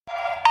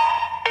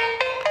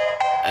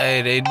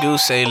Hey, they do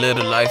say live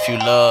the life you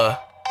love.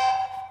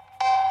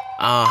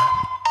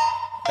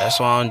 That's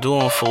what I'm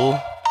doing, fool.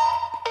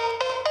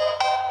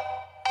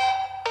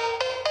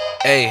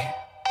 Hey,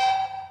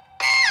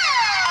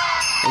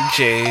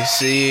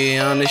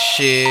 JC on the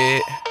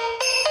shit.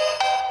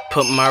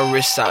 Put my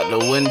wrist out the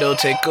window,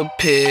 take a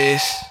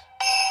piss.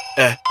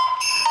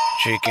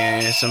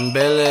 Drinking some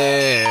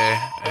Belly.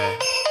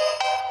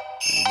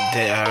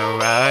 Damn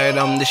right,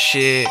 I'm the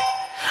shit.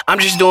 I'm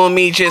just doing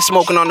me, just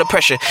smoking on the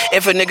pressure.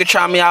 If a nigga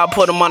try me, I'll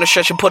put him on the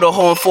stretcher. Put a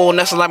hole in full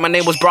nestle like my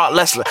name was Brock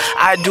Lesnar.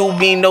 I do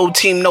me, no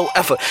team, no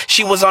effort.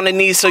 She was on the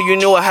knees, so you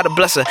knew I had to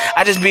bless her.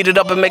 I just beat it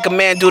up and make a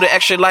man do the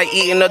extra, like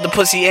eating up the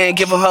pussy and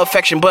giving her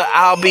affection. But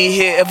I'll be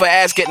here if her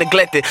ass get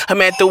neglected. Her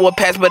man threw a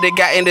pass, but it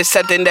got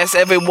intercepted. That's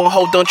everyone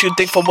hoe, don't you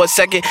think for 1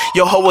 second?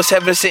 Your hoe was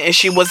heaven sent and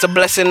she was a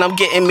blessing. I'm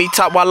getting me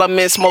top while I'm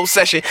in smoke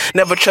session.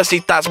 Never trust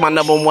these thoughts, my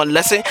 #1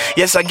 lesson.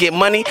 Yes, I get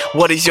money.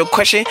 What is your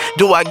question?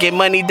 Do I get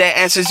money? That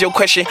answers your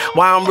question.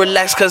 Why I'm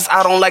relaxed, cause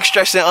I don't like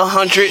stressing.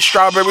 100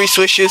 strawberry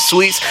swishes,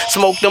 sweets.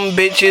 Smoke them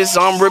bitches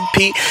on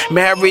repeat.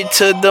 Married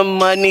to the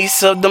money,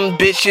 so them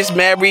bitches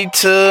married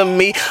to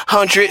me.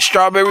 100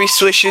 strawberry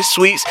swishes,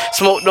 sweets.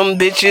 Smoke them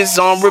bitches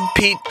on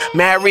repeat.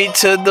 Married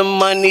to the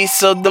money,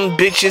 so them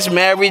bitches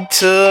married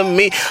to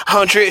me.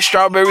 100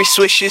 strawberry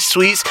swishes,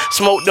 sweets.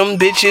 Smoke them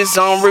bitches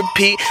on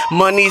repeat.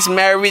 Money's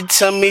married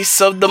to me,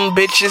 so them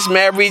bitches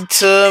married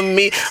to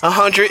me.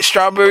 100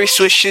 strawberry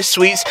swishes,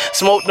 sweets.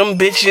 Smoke them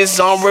bitches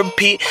on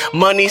repeat.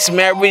 Money's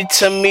married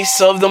to me,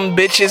 so them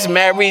bitches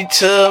married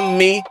to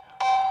me.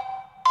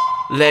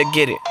 Let's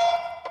get it.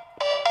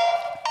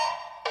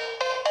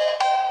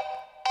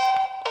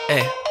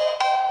 Hey,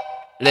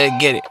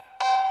 let's get it.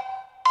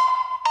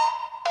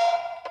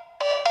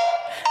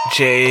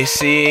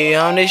 JC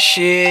on the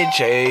shit,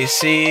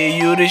 JC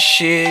you the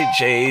shit,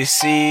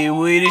 JC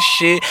we the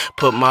shit.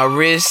 Put my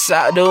wrist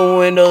out the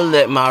window,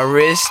 let my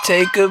wrist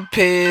take a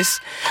piss.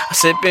 I'm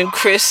sipping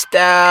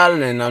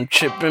freestyle and I'm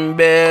tripping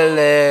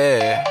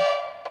Belly.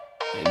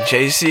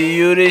 JC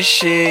you the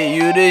shit,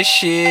 you the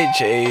shit,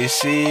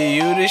 JC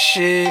you the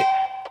shit.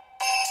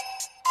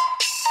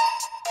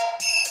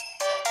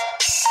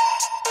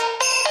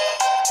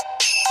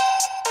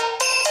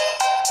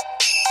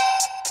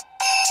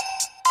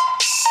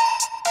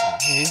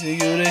 JC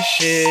you the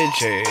shit,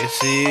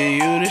 JC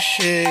you the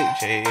shit,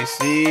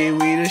 JC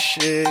we the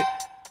shit.